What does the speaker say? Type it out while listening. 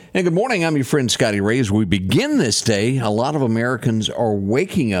And good morning. I'm your friend Scotty Ray. As we begin this day, a lot of Americans are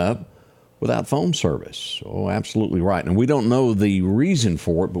waking up without phone service. Oh, absolutely right. And we don't know the reason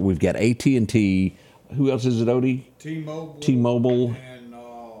for it, but we've got AT&T. Who else is it, Odie? T-Mobile. And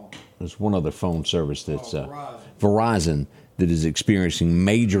there's one other phone service that's Verizon that is experiencing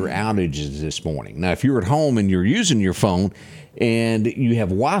major outages this morning. Now, if you're at home and you're using your phone and you have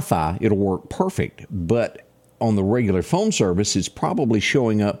Wi-Fi, it'll work perfect. But on the regular phone service, it's probably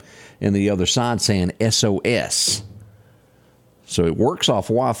showing up in the other side saying SOS. So it works off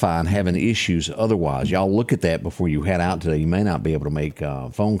Wi-Fi and having issues otherwise. Y'all look at that before you head out today. You may not be able to make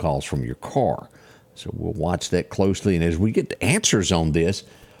phone calls from your car. So we'll watch that closely. And as we get the answers on this,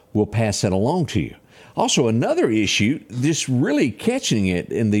 we'll pass that along to you. Also, another issue, this really catching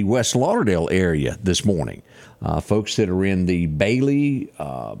it in the West Lauderdale area this morning. Folks that are in the Bailey,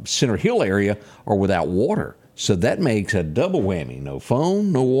 Center Hill area are without water. So that makes a double whammy. No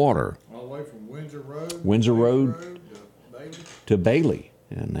phone, no water. all the way from Windsor Road to Bailey.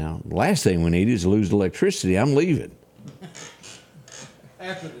 And now, the last thing we need is to lose electricity. I'm leaving.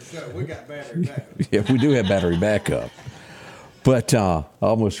 After the show, we got battery backup. Yeah, we do have battery backup. But I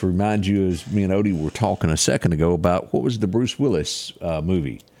almost remind you, as me and Odie were talking a second ago, about what was the Bruce Willis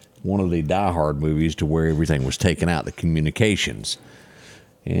movie? One of the Die Hard movies to where everything was taken out, the communications.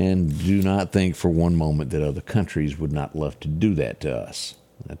 And do not think for one moment that other countries would not love to do that to us.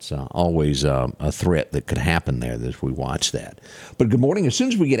 That's always a threat that could happen there as we watch that. But good morning. As soon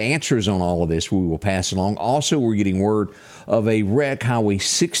as we get answers on all of this, we will pass along. Also, we're getting word of a wreck, Highway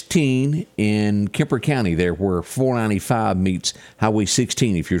 16 in Kemper County, there where 495 meets Highway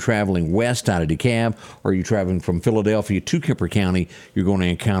 16. If you're traveling west out of DeKalb or you're traveling from Philadelphia to Kemper County, you're going to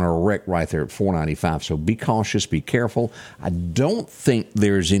encounter a wreck right there at 495. So be cautious, be careful. I don't think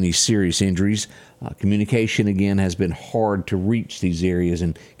there's any serious injuries. Communication, again, has been hard to reach these areas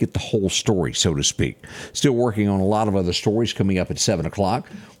and get the whole story, so to speak. Still working on a lot of other stories coming up at 7 o'clock.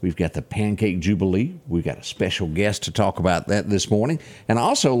 We've got the Pancake Jubilee. We've got a special guest to talk about that this morning. And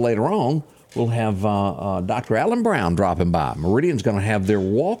also later on, we'll have Dr. Alan Brown dropping by. Meridian's going to have their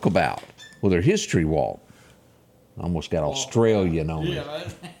walkabout, well, their history walk. Almost got Australian on it.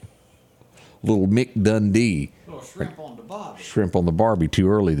 Little Mick Dundee. Shrimp on the Barbie. Shrimp on the Barbie too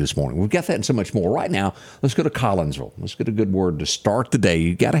early this morning. We've got that and so much more. Right now, let's go to Collinsville. Let's get a good word to start the day.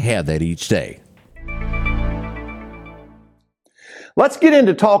 You got to have that each day. Let's get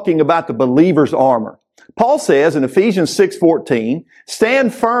into talking about the believer's armor. Paul says in Ephesians 6:14,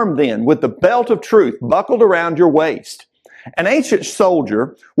 "Stand firm then with the belt of truth buckled around your waist." An ancient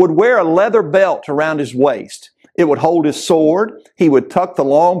soldier would wear a leather belt around his waist. It would hold his sword. He would tuck the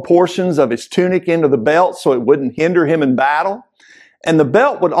long portions of his tunic into the belt so it wouldn't hinder him in battle. And the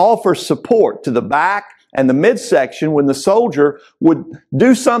belt would offer support to the back and the midsection when the soldier would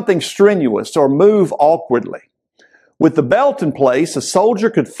do something strenuous or move awkwardly. With the belt in place, a soldier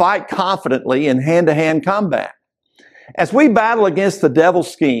could fight confidently in hand-to-hand combat. As we battle against the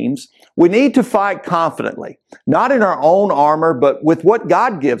devil's schemes, we need to fight confidently, not in our own armor, but with what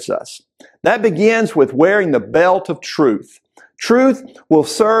God gives us. That begins with wearing the belt of truth. Truth will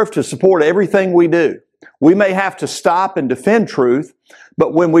serve to support everything we do. We may have to stop and defend truth,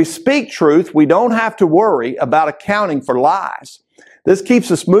 but when we speak truth, we don't have to worry about accounting for lies. This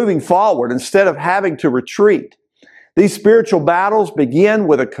keeps us moving forward instead of having to retreat. These spiritual battles begin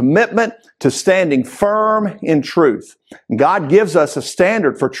with a commitment to standing firm in truth. God gives us a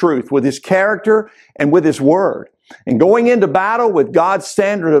standard for truth with His character and with His Word. And going into battle with God's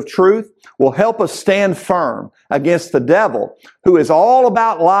standard of truth will help us stand firm against the devil, who is all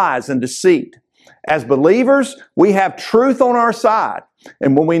about lies and deceit. As believers, we have truth on our side.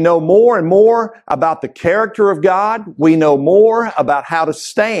 And when we know more and more about the character of God, we know more about how to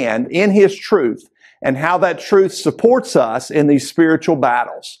stand in His truth and how that truth supports us in these spiritual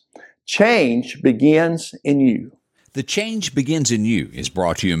battles. Change begins in you. The Change Begins in You is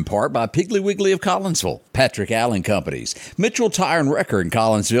brought to you in part by Piggly Wiggly of Collinsville, Patrick Allen Companies, Mitchell Tire and Wrecker in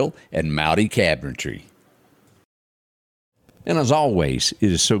Collinsville, and Mowdy Cabinetry. And as always,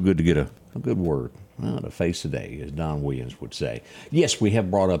 it is so good to get a good word to face the day, as Don Williams would say. Yes, we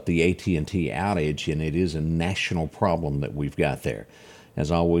have brought up the AT&T outage, and it is a national problem that we've got there. As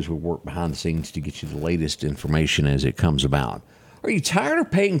always, we work behind the scenes to get you the latest information as it comes about. Are you tired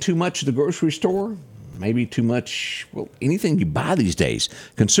of paying too much at the grocery store? Maybe too much, well, anything you buy these days.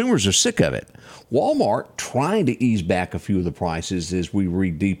 Consumers are sick of it. Walmart trying to ease back a few of the prices as we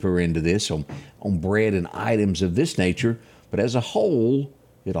read deeper into this on bread and items of this nature. But as a whole,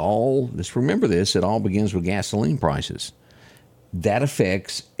 let's remember this, it all begins with gasoline prices. that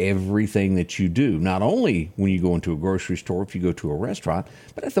affects everything that you do, not only when you go into a grocery store, if you go to a restaurant,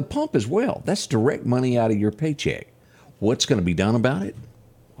 but at the pump as well. That's direct money out of your paycheck. What's going to be done about it?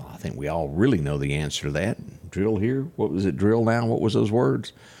 Well, I think we all really know the answer to that. Drill here. What was it? Drill now. What was those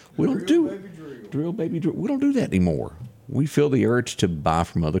words? We don't do Baby drill. drill, baby, drill. We don't do that anymore. We feel the urge to buy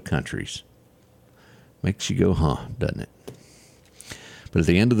from other countries. Makes you go, huh, doesn't it? But at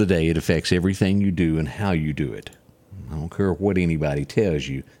the end of the day, it affects everything you do and how you do it. I don't care what anybody tells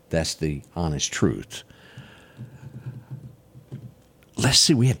you. That's the honest truth. Let's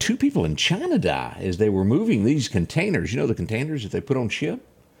see. We had 2 people in China die as they were moving these containers. You know the containers that they put on ship?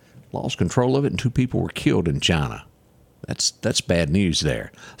 Lost control of it, and 2 people were killed in China. That's bad news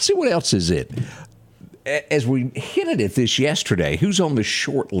there. Let's see what else is it. As we hinted at this yesterday, who's on the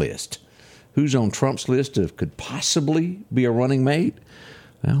short list? Who's on Trump's list of could possibly be a running mate?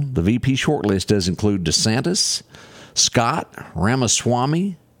 Well, the VP short list does include DeSantis, Scott,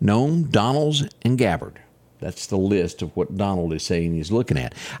 Ramaswamy, Noem, Donalds, and Gabbard. That's the list of what Donald is saying he's looking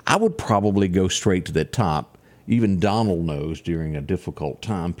at. I would probably go straight to the top. Even Donald knows during a difficult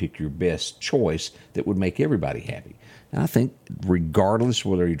time, pick your best choice that would make everybody happy. And I think regardless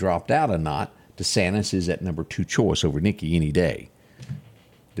whether he dropped out or not, DeSantis is at number 2 choice over Nikki any day.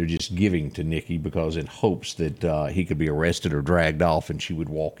 They're just giving to Nikki because in hopes that he could be arrested or dragged off and she would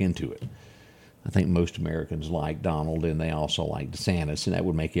walk into it. I think most Americans like Donald, and they also like DeSantis, and that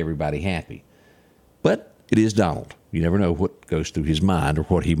would make everybody happy. But it is Donald. You never know what goes through his mind or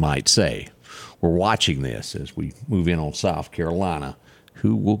what he might say. We're watching this as we move in on South Carolina.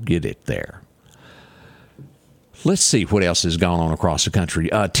 Who will get it there? Let's see what else has gone on across the country.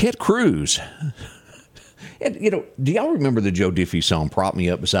 Ted Cruz. And, do y'all remember the Joe Diffie song, Prop Me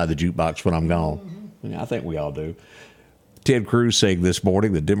Up Beside the Jukebox When I'm Gone? Mm-hmm. I think we all do. Ted Cruz saying this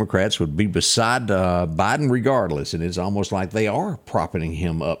morning the Democrats would be beside Biden regardless, and it's almost like they are propping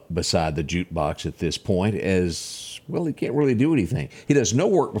him up beside the jukebox at this point as, well, he can't really do anything. He does no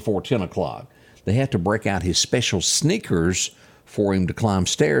work before 10 o'clock. They have to break out his special sneakers for him to climb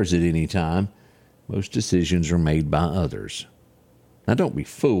stairs at any time. Most decisions are made by others. Now, don't be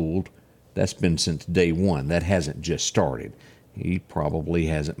fooled. That's been since day one. That hasn't just started. He probably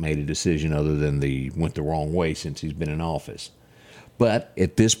hasn't made a decision other than went the wrong way since he's been in office. But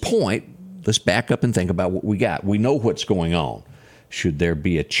at this point, let's back up and think about what we got. We know what's going on. Should there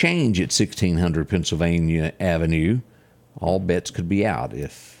be a change at 1600 Pennsylvania Avenue, all bets could be out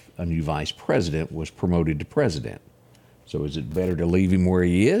if a new vice president was promoted to president. So is it better to leave him where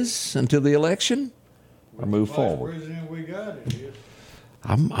he is until the election or move forward? President we got it is.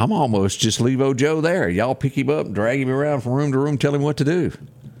 I'm almost just leave old Joe there. Y'all pick him up, drag him around from room to room, tell him what to do.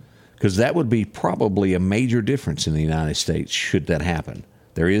 Because that would be probably a major difference in the United States should that happen.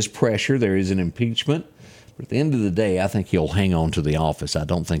 There is pressure. There is an impeachment. But at the end of the day, I think he'll hang on to the office. I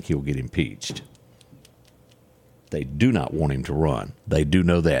don't think he'll get impeached. They do not want him to run. They do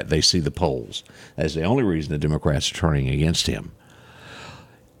know that. They see the polls. That's the only reason the Democrats are turning against him.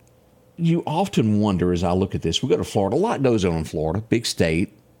 You often wonder, as I look at this, we go to Florida. A lot goes on in Florida, big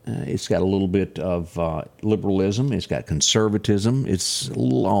state. It's got a little bit of liberalism. It's got conservatism. It's a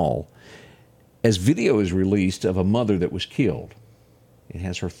little all. As video is released of a mother that was killed, it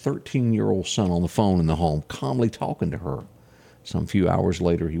has her 13-year-old son on the phone in the home, calmly talking to her. Some few hours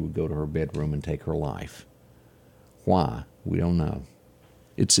later, he would go to her bedroom and take her life. Why? We don't know.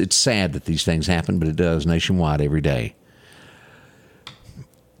 It's sad that these things happen, but it does nationwide every day.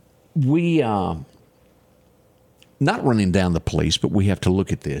 We, not running down the police, but we have to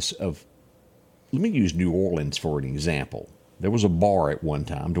look at this let me use New Orleans for an example. There was a bar at one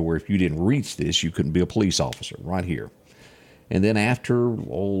time to where if you didn't reach this, you couldn't be a police officer, right here. And then after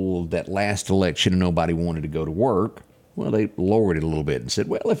that last election and nobody wanted to go to work, well, they lowered it a little bit and said,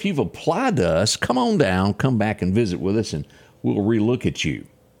 well, if you've applied to us, come on down, come back and visit with us, and we'll relook at you.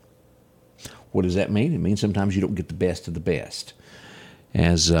 What does that mean? It means sometimes you don't get the best of the best.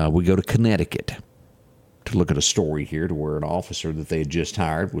 As we go to Connecticut to look at a story here to where an officer that they had just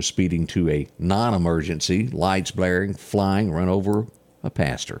hired was speeding to a non-emergency, lights blaring, flying, run over a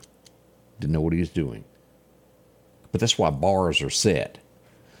pastor. Didn't know what he was doing. But that's why bars are set.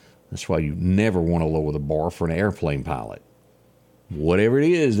 That's why you never want to lower the bar for an airplane pilot. Whatever it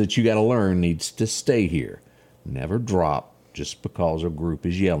is that you got to learn needs to stay here. Never drop just because a group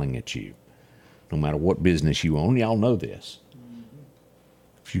is yelling at you. No matter what business you own, y'all know this.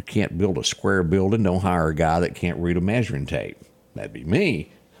 If you can't build a square building, don't hire a guy that can't read a measuring tape. That'd be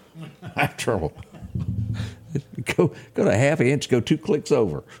me. I have trouble. Go to half an inch, go 2 clicks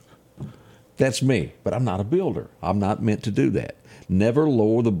over. That's me, but I'm not a builder. I'm not meant to do that. Never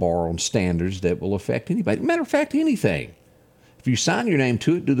lower the bar on standards that will affect anybody. Matter of fact, anything. If you sign your name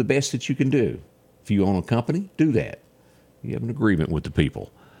to it, do the best that you can do. If you own a company, do that. You have an agreement with the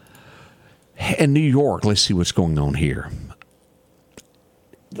people. In New York, let's see what's going on here.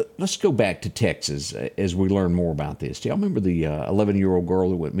 Let's go back to Texas as we learn more about this. Do y'all remember the 11-year-old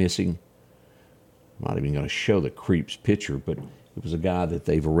girl that went missing? I'm not even going to show the creep's picture, but it was a guy that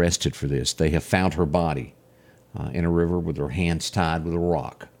they've arrested for this. They have found her body in a river with her hands tied with a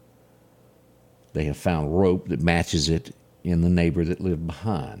rock. They have found rope that matches it in the neighbor that lived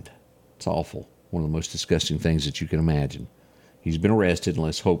behind. It's awful. One of the most disgusting things that you can imagine. He's been arrested, and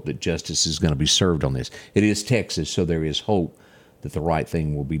let's hope that justice is going to be served on this. It is Texas, so there is hope that the right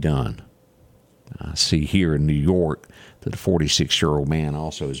thing will be done. I see here in New York that a 46-year-old man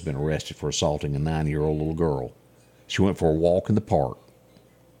also has been arrested for assaulting a 9-year-old little girl. She went for a walk in the park,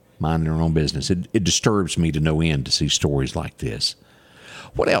 minding her own business. It disturbs me to no end to see stories like this.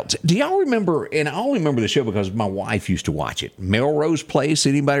 What else? Do y'all remember, and I only remember the show because my wife used to watch it, Melrose Place?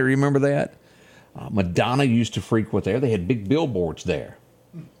 Anybody remember that? Madonna used to frequent there. They had big billboards there.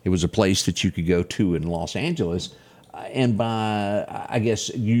 It was a place that you could go to in Los Angeles and buy, I guess,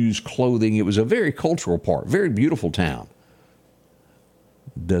 used clothing. It was a very cultural part, very beautiful town.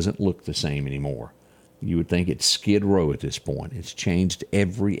 Doesn't look the same anymore. You would think it's Skid Row at this point. It's changed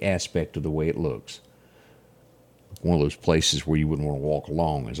every aspect of the way it looks. One of those places where you wouldn't want to walk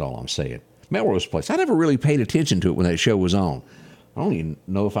along is all I'm saying. Melrose Place. I never really paid attention to it when that show was on. I don't even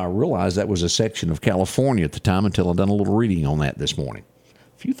know if I realized that was a section of California at the time until I'd done a little reading on that this morning.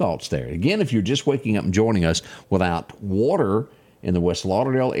 Few thoughts there. Again, if you're just waking up and joining us, without water in the West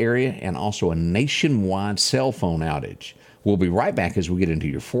Lauderdale area and also a nationwide cell phone outage. We'll be right back as we get into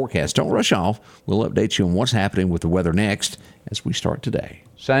your forecast. Don't rush off. We'll update you on what's happening with the weather next as we start today.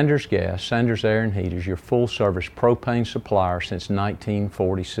 Sanders Gas, Sanders Air and Heat is your full-service propane supplier since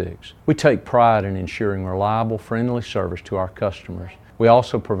 1946. We take pride in ensuring reliable, friendly service to our customers. We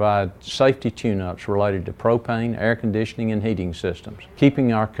also provide safety tune-ups related to propane, air conditioning, and heating systems,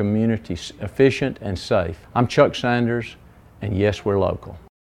 keeping our community efficient and safe. I'm Chuck Sanders, and yes, we're local.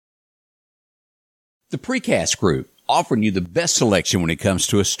 The Precast Group, offering you the best selection when it comes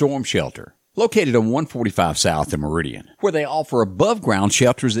to a storm shelter. Located on 145 South in Meridian, where they offer above-ground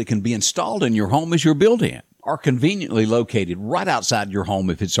shelters that can be installed in your home as you're built in, are conveniently located right outside your home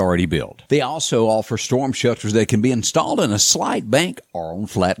if it's already built. They also offer storm shelters that can be installed in a slight bank or on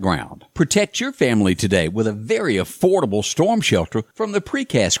flat ground. Protect your family today with a very affordable storm shelter from the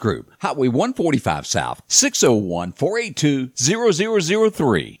Precast Group. Highway 145 South,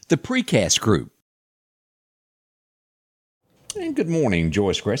 601-482-0003. The Precast Group. And good morning,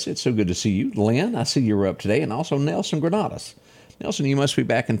 Joyce Gressett. It's so good to see you. Lynn, I see you're up today, and also Nelson Granados. Nelson, you must be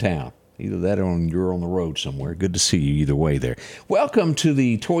back in town. Either that or you're on the road somewhere. Good to see you either way there. Welcome to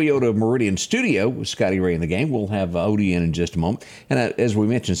the Toyota Meridian studio with Scotty Ray in the game. We'll have Odie in just a moment. And as we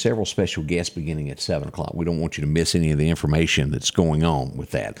mentioned, several special guests beginning at 7 o'clock. We don't want you to miss any of the information that's going on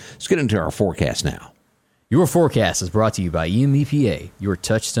with that. Let's get into our forecast now. Your forecast is brought to you by EMEPA, your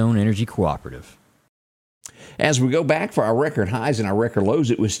Touchstone Energy Cooperative. As we go back for our record highs and our record lows,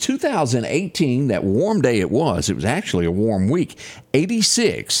 it was 2018, that warm day it was. It was actually a warm week,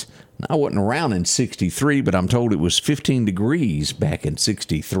 86. I wasn't around in 63, but I'm told it was 15 degrees back in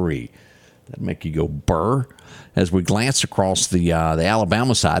 63. That'd make you go burr. As we glance across the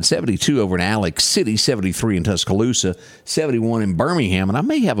Alabama side, 72 over in Alex City, 73 in Tuscaloosa, 71 in Birmingham. And I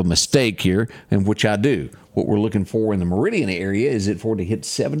may have a mistake here, in which I do. What we're looking for in the Meridian area is for it to hit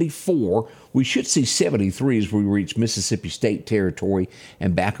 74. We should see 73 as we reach Mississippi State territory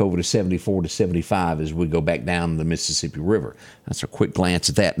and back over to 74 to 75 as we go back down the Mississippi River. That's a quick glance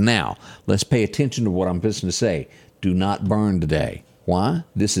at that. Now, let's pay attention to what I'm fixing to say. Do not burn today. Why?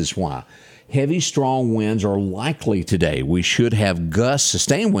 This is why. Heavy, strong winds are likely today. We should have gusts,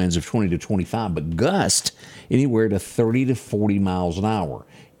 sustained winds of 20 to 25, but gusts anywhere to 30 to 40 miles an hour.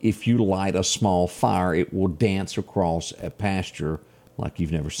 If you light a small fire, it will dance across a pasture like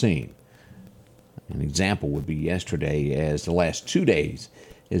you've never seen. An example would be yesterday, as the last 2 days,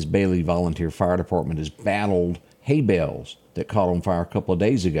 as Bailey Volunteer Fire Department has battled hay bales that caught on fire a couple of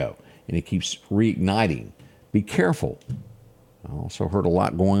days ago, and it keeps reigniting. Be careful. I also heard a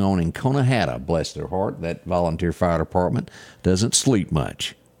lot going on in Conahatta, bless their heart. That volunteer fire department doesn't sleep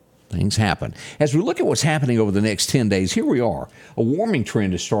much. Things happen. As we look at what's happening over the next 10 days, here we are. A warming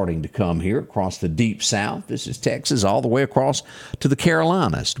trend is starting to come here across the deep south. This is Texas all the way across to the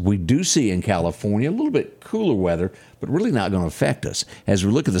Carolinas. We do see in California a little bit cooler weather, but really not going to affect us. As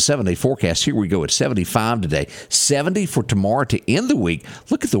we look at the 7-day forecast, here we go at 75 today, 70 for tomorrow to end the week.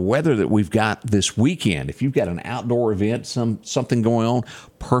 Look at the weather that we've got this weekend. If you've got an outdoor event, something going on,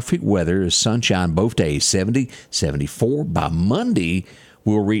 perfect weather is sunshine both days, 70, 74. By Monday,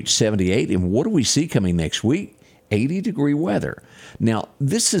 we'll reach 78. And what do we see coming next week? 80-degree weather. Now,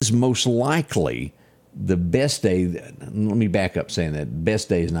 this is most likely the best day. Let me back up saying that. Best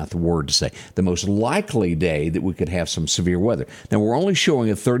day is not the word to say. The most likely day that we could have some severe weather. Now, we're only showing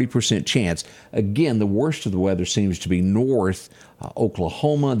a 30% chance. Again, the worst of the weather seems to be north,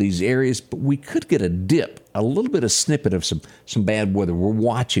 Oklahoma, these areas, but we could get a dip, a little bit of snippet of some bad weather. We're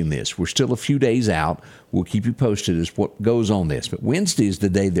watching this. We're still a few days out. We'll keep you posted as what goes on this. But Wednesday is the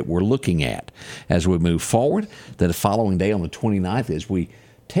day that we're looking at as we move forward. Then the following day on the 29th is we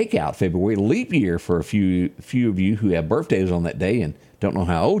take out February, leap year for a few of you who have birthdays on that day and don't know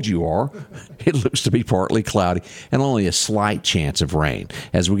how old you are. It looks to be partly cloudy and only a slight chance of rain.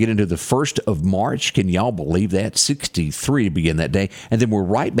 As we get into the 1st of March, can y'all believe that? 63 to begin that day. And then we're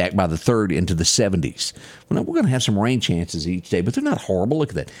right back by the 3rd into the 70s. Well, now, we're going to have some rain chances each day, but they're not horrible.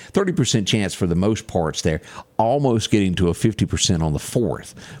 Look at that. 30% chance for the most parts there, almost getting to a 50% on the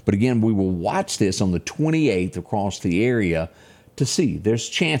 4th. But again, we will watch this on the 28th across the area to see. There's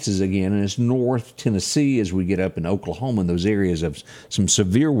chances again, and it's North Tennessee as we get up in Oklahoma in those areas of some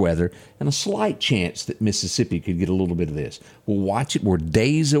severe weather, and a slight chance that Mississippi could get a little bit of this. We'll watch it. We're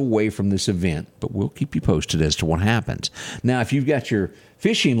days away from this event, but we'll keep you posted as to what happens. Now, if you've got your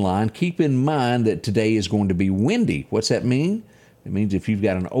fishing line, keep in mind that today is going to be windy. What's that mean? It means if you've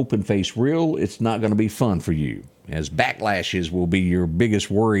got an open face reel, it's not going to be fun for you, as backlashes will be your biggest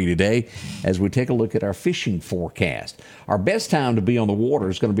worry today as we take a look at our fishing forecast. Our best time to be on the water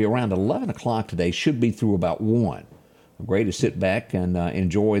is going to be around 11 o'clock today, should be through about 1. Great to sit back and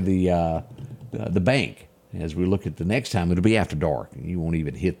enjoy the bank. As we look at the next time, it'll be after dark. You won't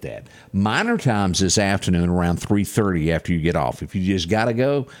even hit that. Minor times this afternoon around 3:30 after you get off. If you just got to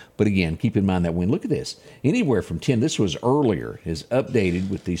go, but again, keep in mind that wind. Look at this. Anywhere from 10, this was earlier, is updated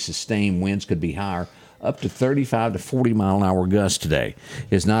with the sustained winds could be higher, up to 35 to 40 mile an hour gusts today.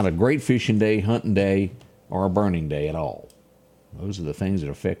 It's not a great fishing day, hunting day, or a burning day at all. Those are the things that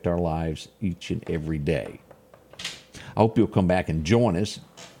affect our lives each and every day. I hope you'll come back and join us.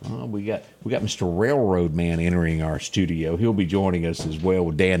 We got Mr. Railroad Man entering our studio. He'll be joining us as well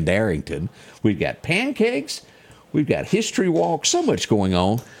with Dan Darrington. We've got pancakes. We've got history walk. So much going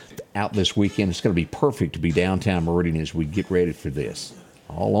on out this weekend. It's going to be perfect to be downtown Meridian as we get ready for this.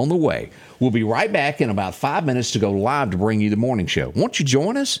 All on the way. We'll be right back in about 5 minutes to go live to bring you the morning show. Won't you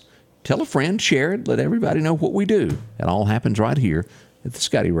join us? Tell a friend, share it, let everybody know what we do. It all happens right here at the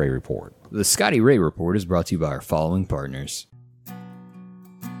Scotty Ray Report. The Scotty Ray Report is brought to you by our following partners.